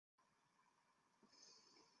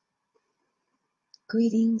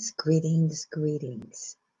Greetings, greetings,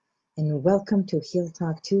 greetings, and welcome to Heal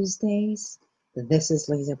Talk Tuesdays. This is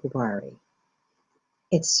Liza Boubari.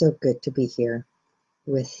 It's so good to be here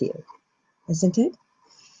with you, isn't it?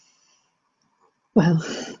 Well,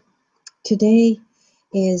 today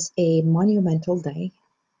is a monumental day.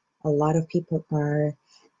 A lot of people are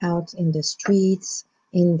out in the streets,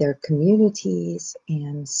 in their communities,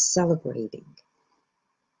 and celebrating.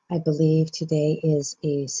 I believe today is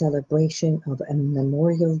a celebration of a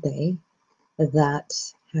Memorial Day that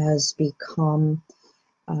has become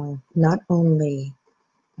not only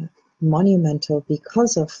monumental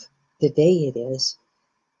because of the day it is,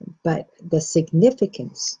 but the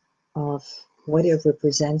significance of what it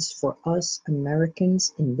represents for us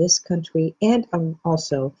Americans in this country and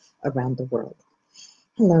also around the world.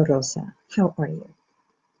 Hello, Rosa. How are you?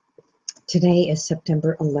 Today is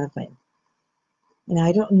September 11th, and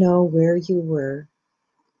I don't know where you were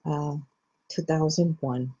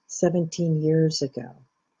 2001, 17 years ago.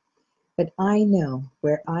 But I know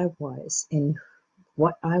where I was and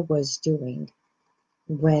what I was doing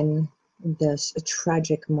when this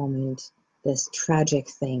tragic moment, this tragic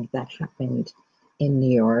thing that happened in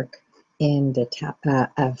New York, in the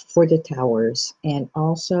for the towers, and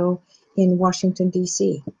also in Washington,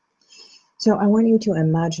 D.C. So I want you to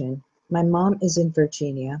imagine, my mom is in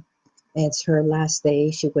Virginia. It's her last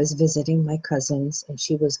day. She was visiting my cousins and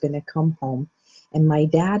she was going to come home. And my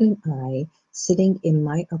dad and I, sitting in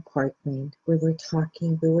my apartment, we were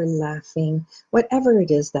talking, we were laughing, whatever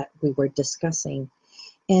it is that we were discussing.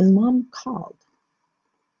 And Mom called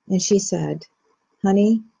and she said,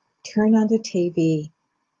 honey, turn on the TV.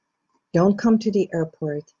 Don't come to the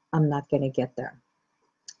airport. I'm not going to get there.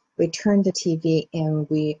 We turned the TV and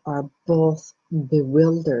we are both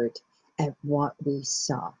bewildered at what we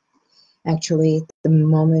saw. Actually, the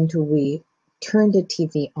moment we turned the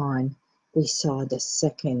TV on, we saw the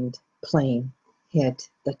second plane hit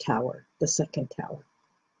the tower, the second tower.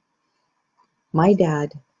 My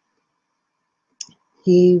dad,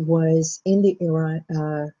 he was in the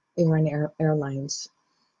Iran Airlines.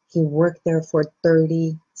 He worked there for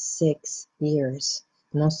 36 years.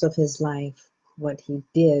 Most of his life, what he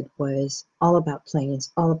did was all about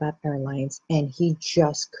planes, all about airlines, and he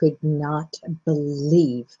just could not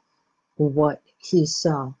believe what he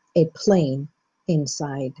saw, a plane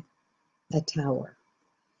inside a tower.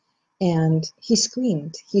 And he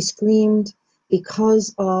screamed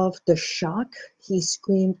because of the shock. He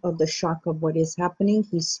screamed of the shock of what is happening.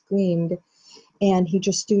 He screamed and he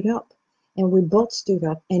just stood up, and we both stood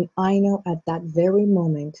up. And I know at that very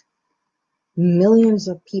moment, millions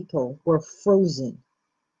of people were frozen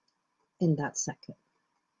in that second.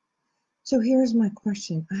 So here's my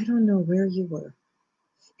question. I don't know where you were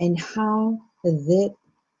and how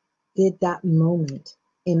did that moment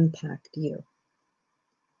impact you.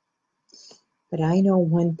 But I know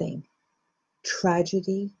one thing,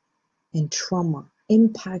 tragedy and trauma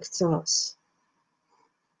impacts us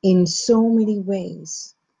in so many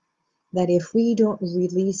ways that if we don't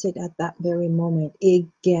release it at that very moment, it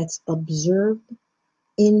gets absorbed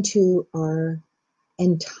into our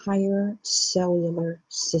entire cellular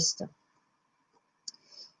system.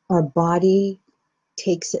 Our body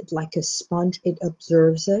takes it like a sponge, it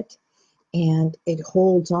absorbs it, and it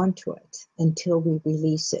holds on to it until we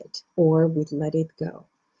release it or we let it go.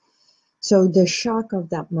 So the shock of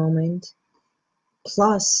that moment,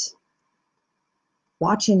 plus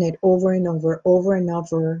watching it over and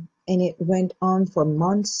over, and it went on for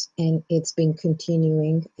months, and it's been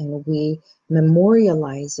continuing, and we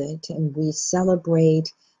memorialize it and we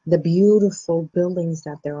celebrate the beautiful buildings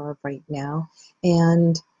that there are right now,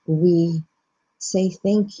 and we say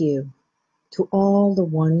thank you to all the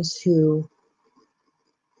ones who,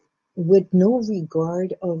 with no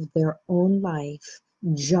regard of their own life,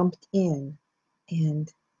 jumped in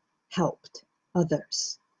and helped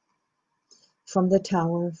others. From the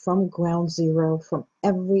tower, from ground zero, from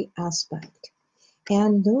every aspect.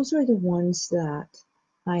 And those are the ones that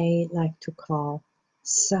I like to call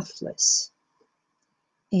selfless.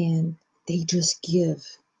 And they just give.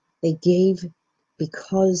 They gave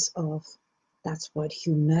because of, that's what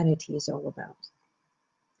humanity is all about.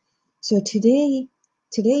 So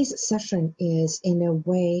today's session is in a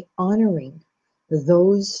way honoring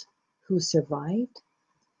those who survived,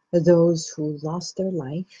 those who lost their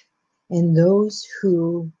life, and those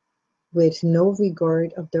who, with no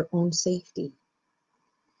regard of their own safety,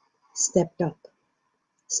 stepped up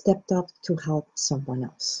to help someone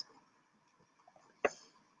else.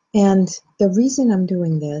 And the reason I'm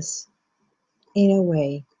doing this, in a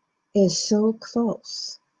way, is so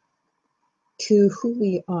close to who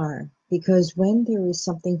we are Because when there is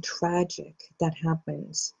something tragic that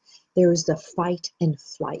happens, there is the fight and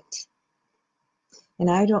flight.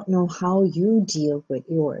 And I don't know how you deal with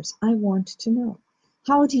yours. I want to know.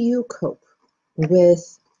 How do you cope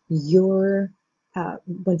with your,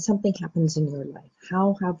 when something happens in your life?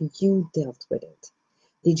 How have you dealt with it?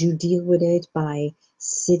 Did you deal with it by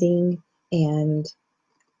sitting and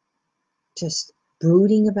just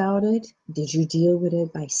brooding about it? Did you deal with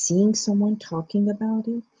it by seeing someone talking about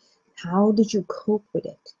it? How did you cope with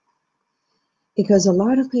it? Because a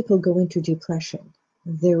lot of people go into depression.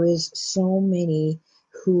 There is so many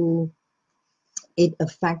who it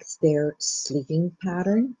affects their sleeping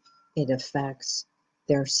pattern, it affects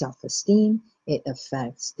their self-esteem, it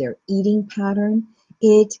affects their eating pattern,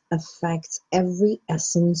 it affects every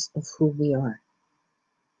essence of who we are.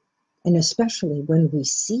 And especially when we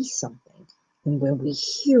see something and when we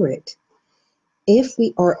hear it, if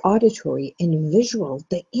we are auditory and visual,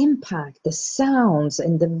 the impact, the sounds,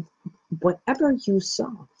 and the whatever you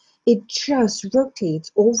saw, it just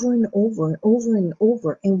rotates over and over and over and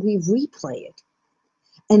over, and we replay it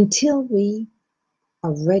until we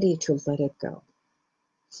are ready to let it go.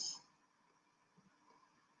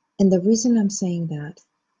 And the reason I'm saying that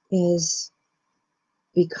is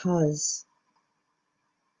because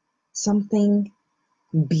something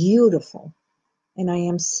beautiful, and I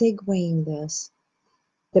am segueing this,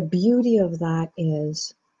 the beauty of that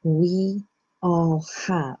is we all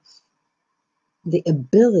have the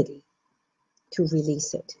ability to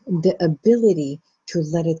release it, the ability to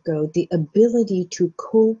let it go, the ability to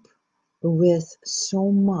cope with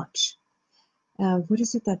so much. What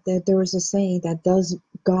is it that there was a saying that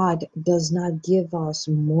God does not give us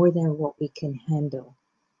more than what we can handle.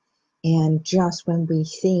 And just when we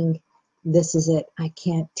think this is it, I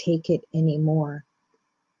can't take it anymore,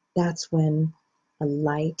 that's when a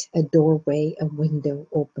light, a doorway, a window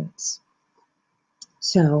opens.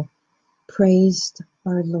 So praise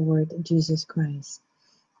our Lord Jesus Christ.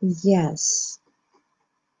 Yes,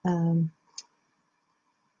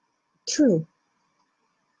 true.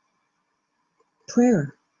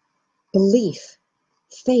 Prayer, belief,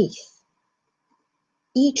 faith,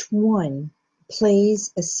 each one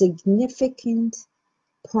plays a significant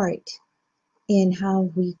part in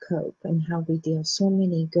how we cope and how we deal. So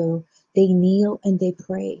many go, they kneel and they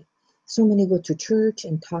pray. So many go to church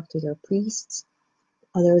and talk to their priests.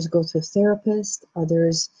 Others go to therapists.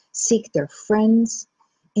 Others seek their friends.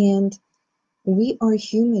 And we are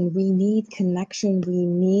human. We need connection. We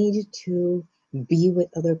need to be with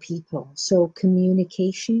other people. So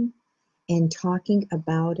communication and talking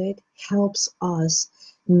about it helps us,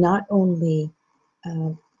 not only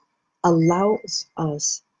allows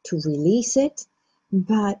us to release it,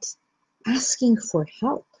 but asking for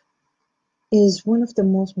help is one of the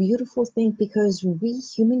most beautiful things, because we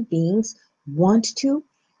human beings want to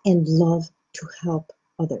and love to help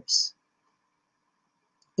others.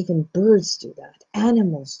 Even birds do that,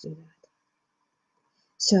 animals do that.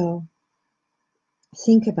 So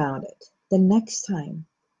think about it. The next time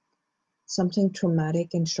something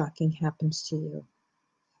traumatic and shocking happens to you,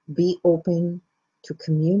 be open to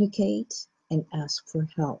communicate and ask for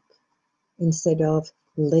help instead of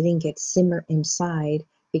letting it simmer inside,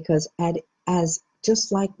 because as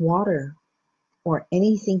just like water or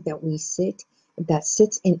anything that that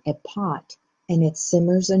sits in a pot and it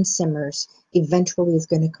simmers and simmers, eventually it's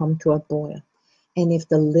going to come to a boil. And if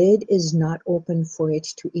the lid is not open for it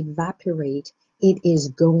to evaporate, it is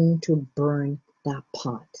going to burn that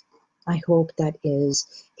pot. I hope that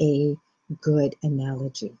is a good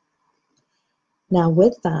analogy. Now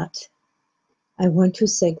with that, I want to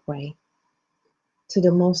segue to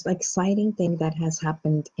the most exciting thing that has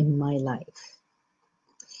happened in my life.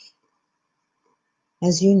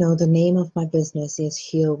 As you know, the name of my business is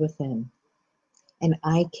HealWithin, and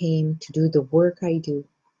I came to do the work I do,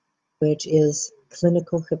 which is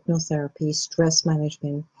clinical hypnotherapy, stress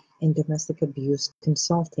management, and domestic abuse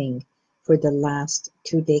consulting for the last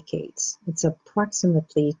 2 decades. It's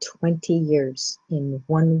approximately 20 years. In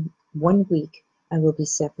one week, I will be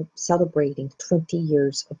celebrating 20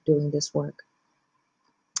 years of doing this work.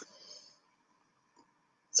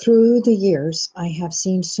 Through the years, I have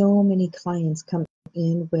seen so many clients come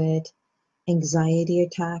in with anxiety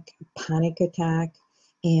attack, panic attack,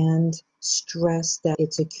 and stress that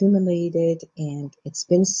it's accumulated and it's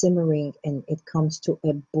been simmering and it comes to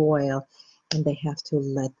a boil and they have to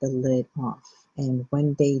let the lid off. And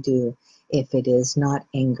when they do, if it is not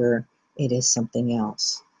anger, it is something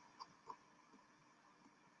else.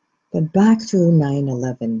 But back to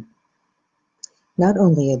 9/11, not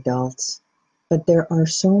only adults, but there are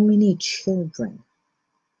so many children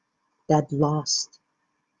that lost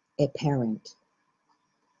a parent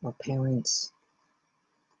or parents.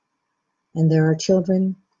 And there are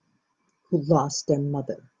children who lost their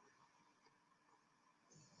mother.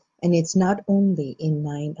 And it's not only in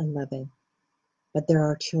 9/11, but there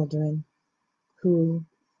are children who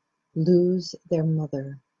lose their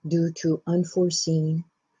mother due to unforeseen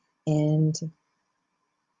and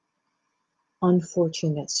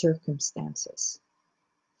unfortunate circumstances.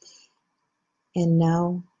 And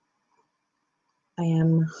now I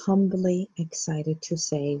am humbly excited to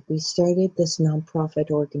say we started this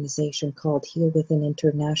nonprofit organization called HealWithin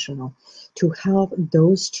International to help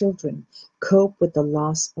those children cope with the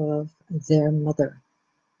loss of their mother.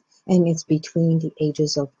 And it's between the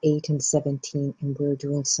ages of 8 and 17, and we're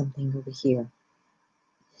doing something over here.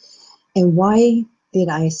 And why did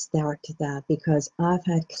I start that? Because I've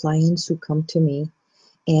had clients who come to me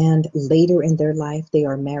and later in their life they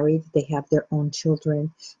are married, they have their own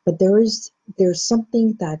children, but there's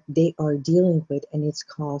something that they are dealing with, and it's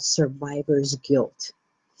called survivor's guilt.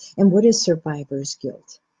 And what is survivor's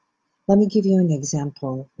guilt? Let me give you an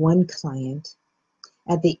example. One client,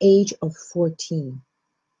 at the age of 14,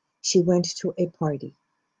 she went to a party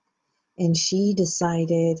and she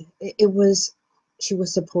decided she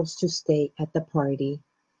was supposed to stay at the party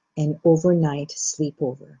and overnight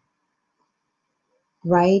sleepover.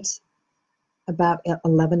 Right about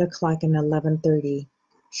 11 o'clock and 11:30,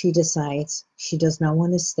 she decides she does not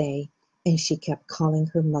want to stay, and she kept calling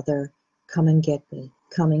her mother, come and get me,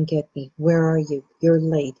 come and get me, where are you, you're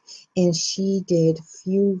late. And she did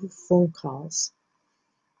few phone calls,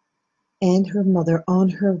 and her mother, on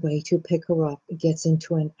her way to pick her up, gets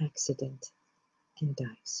into an accident and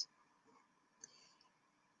dies.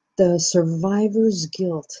 The survivor's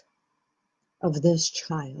guilt of this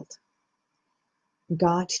child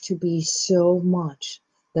got to be so much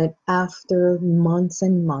that after months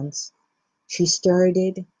and months, she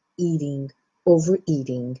started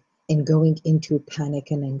overeating, and going into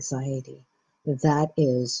panic and anxiety. That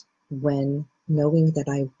is when, knowing that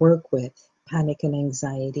I work with panic and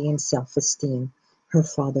anxiety and self-esteem, her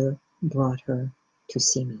father brought her to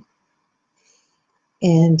see me.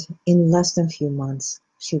 And in less than a few months,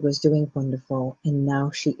 she was doing wonderful, and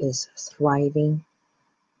now she is thriving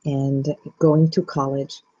and going to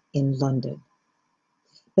college in London.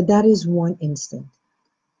 But that is one instant.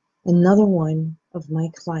 Another one of my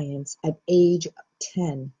clients at age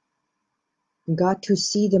 10 got to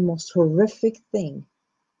see the most horrific thing,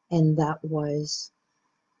 and that was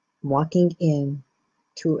walking in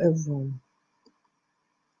to a room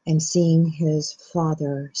and seeing his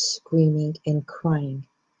father screaming and crying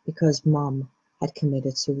because mom had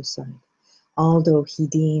committed suicide. Although he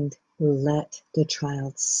didn't let the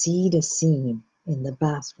child see the scene in the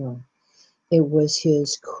bathroom, it was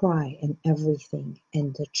his cry and everything,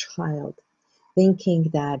 and the child thinking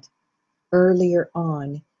that earlier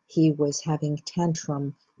on he was having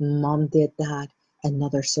tantrum, mom did that,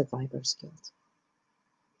 another survivor's guilt.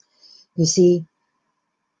 You see,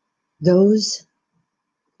 the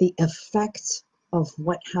effects of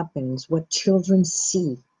what happens, what children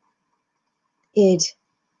see, it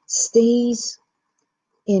stays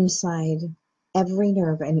inside every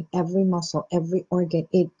nerve and every muscle, every organ.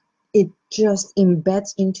 It just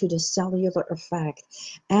embeds into the cellular effect.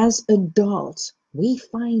 As adults, we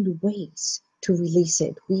find ways to release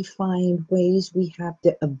it. We find ways, we have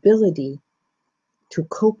the ability to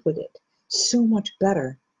cope with it so much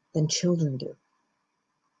better than children do.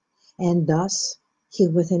 And thus,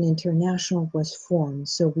 HealWithin International was formed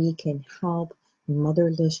so we can help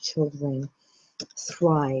motherless children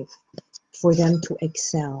thrive, for them to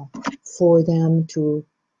excel, for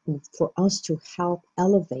us to help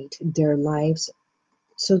elevate their lives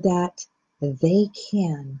so that they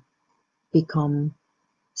can become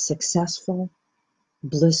successful,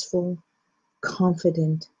 blissful,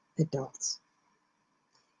 confident adults.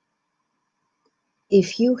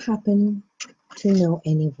 If you happen to know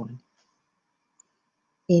anyone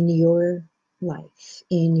in your life,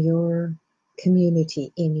 in your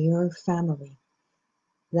community, in your family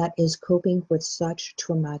that is coping with such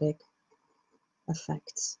traumatic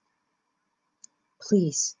effects,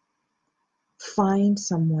 please find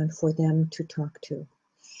someone for them to talk to.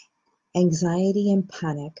 Anxiety and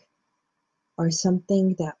panic are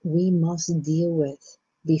something that we must deal with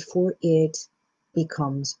before it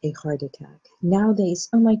becomes a heart attack. Nowadays,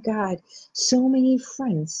 oh my God, so many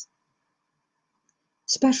friends,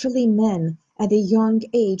 especially men at a young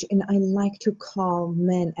age, and I like to call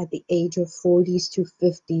men at the age of 40s to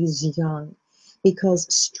 50s young,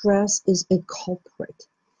 because stress is a culprit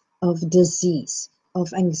of disease,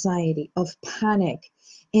 of anxiety, of panic,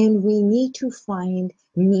 and we need to find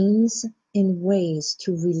means in ways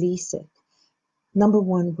to release it. Number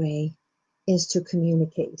one way is to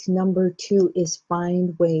communicate. Number two is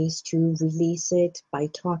find ways to release it by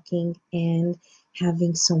talking and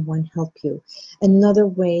having someone help you. Another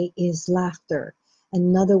way is laughter.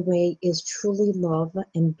 Another way is truly love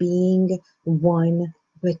and being one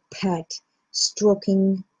with pet,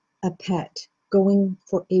 stroking a pet, going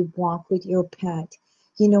for a walk with your pet.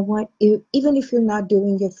 You know what? Even if you're not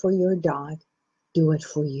doing it for your dog, do it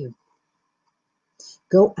for you.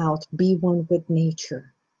 Go out, be one with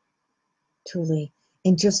nature, truly,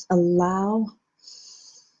 and just allow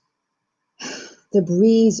the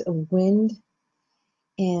breeze of wind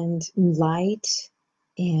and light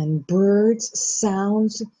and birds,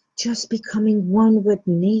 sounds, just becoming one with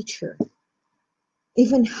nature.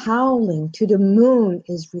 Even howling to the moon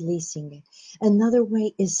is releasing it. Another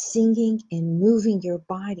way is singing and moving your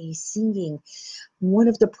body, singing. One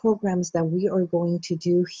of the programs that we are going to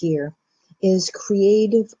do here is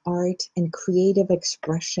creative art and creative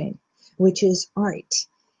expression, which is art.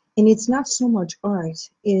 And it's not so much art,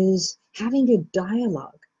 is having a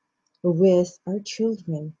dialogue with our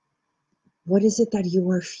children. What is it that you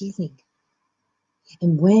are feeling?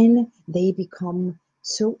 And when they become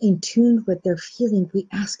so in tune with their feeling, we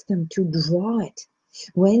ask them to draw it.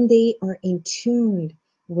 When they are in tune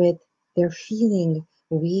with their feeling,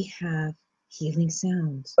 we have healing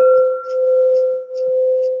sounds.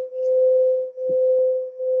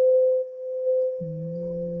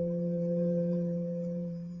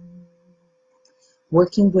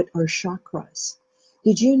 Working with our chakras.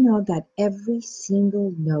 Did you know that every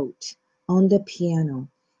single note on the piano,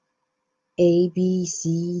 A, B,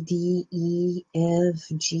 C, D, E, F,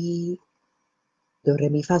 G, do, re,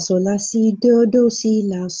 mi, fa, sol, la, si, do, si,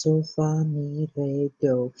 la, sol, fa, mi, re,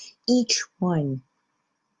 do, each one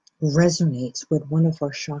resonates with one of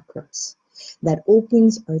our chakras that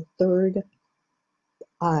opens our third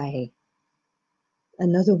eye.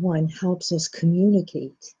 Another one helps us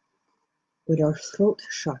communicate with our throat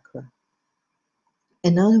chakra.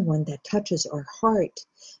 Another one that touches our heart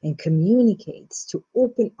and communicates to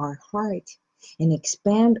open our heart and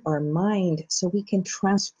expand our mind so we can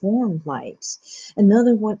transform lives.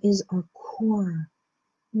 Another one is our core,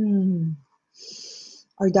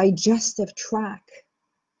 our digestive tract.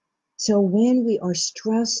 So when we are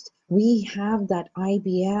stressed, we have that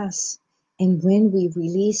IBS. And when we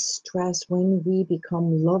release stress, when we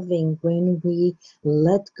become loving, when we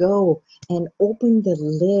let go and open the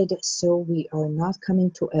lid so we are not coming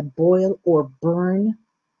to a boil or burn,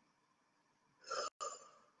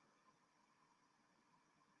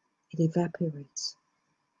 it evaporates.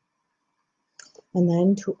 And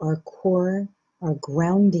then to our core, our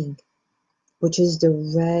grounding, which is the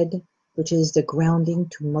red, which is the grounding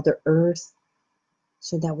to Mother Earth,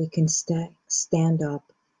 so that we can stand up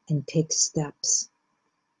and take steps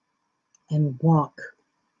and walk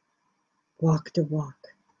the walk.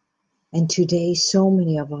 And today, so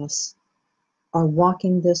many of us are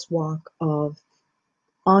walking this walk of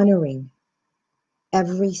honoring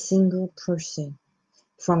every single person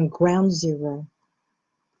from ground zero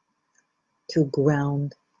to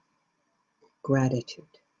ground gratitude.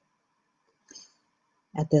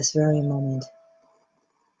 At this very moment,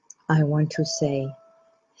 I want to say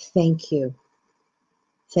thank you.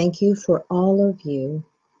 Thank you for all of you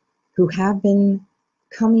who have been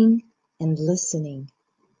coming and listening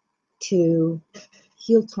to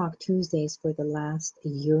Heal Talk Tuesdays for the last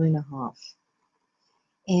year and a half.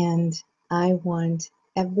 And I want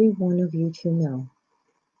every one of you to know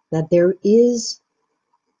that there is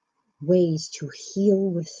ways to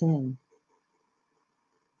heal within.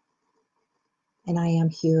 And I am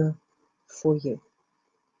here for you.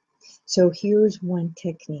 So here's one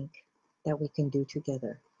technique that we can do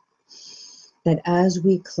together. That as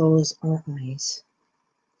we close our eyes,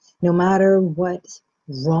 no matter what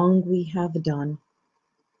wrong we have done,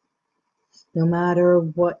 no matter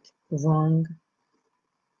what wrong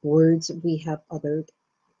words we have uttered,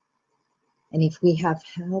 and if we have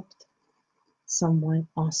helped someone,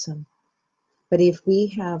 awesome. But if we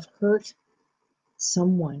have hurt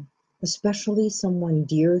someone, especially someone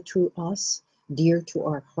dear to us, dear to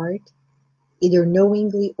our heart, either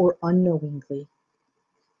knowingly or unknowingly,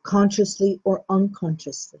 consciously or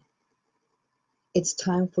unconsciously, it's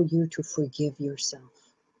time for you to forgive yourself.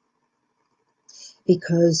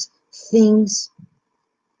 Because things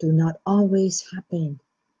do not always happen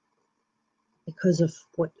because of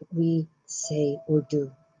what we say or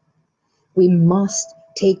do. We must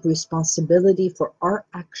take responsibility for our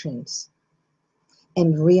actions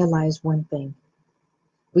and realize one thing.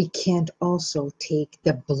 We can't also take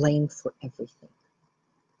the blame for everything.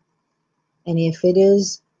 And if it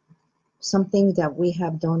is something that we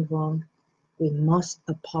have done wrong, we must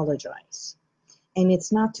apologize. And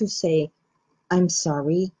it's not to say, I'm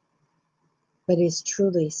sorry, but it's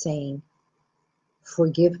truly saying,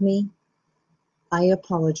 forgive me, I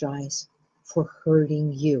apologize for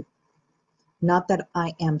hurting you. Not that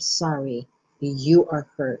I am sorry you are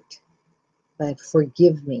hurt, but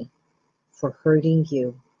forgive me for hurting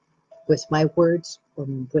you with my words or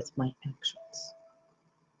with my actions.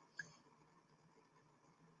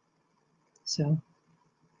 So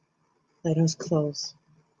let us close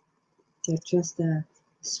with just a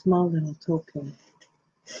small little token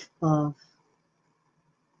of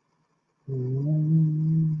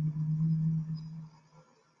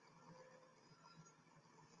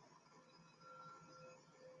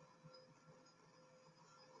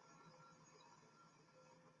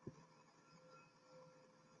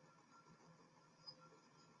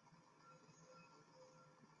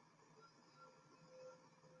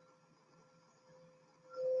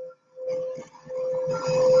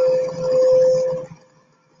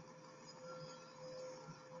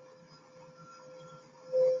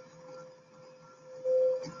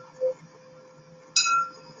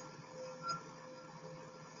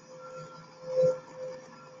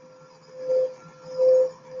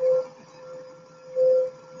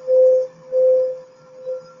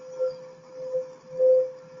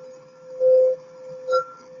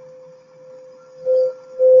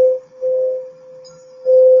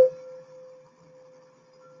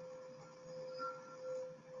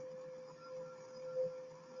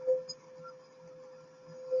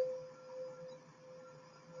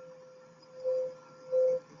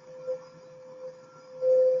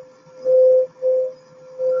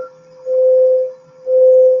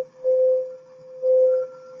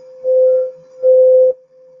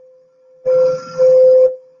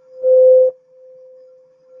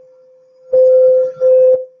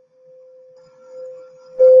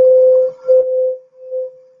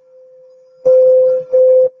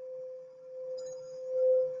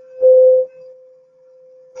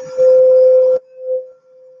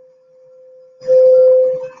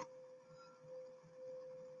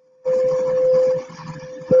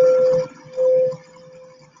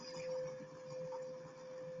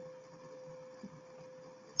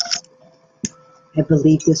I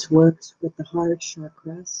believe this works with the heart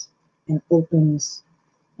chakras and opens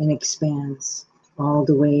and expands all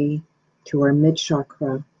the way to our mid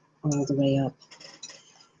chakra, all the way up,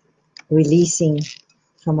 releasing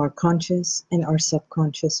from our conscious and our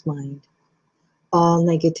subconscious mind all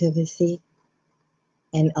negativity,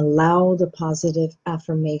 and allow the positive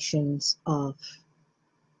affirmations of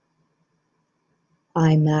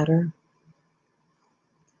I matter,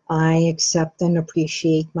 I accept and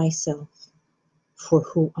appreciate myself for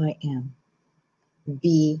who I am,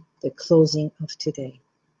 be the closing of today.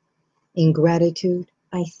 In gratitude,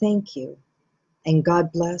 I thank you, and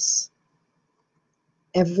God bless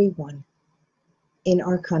everyone in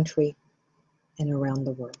our country and around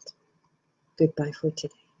the world. Goodbye for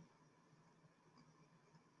today.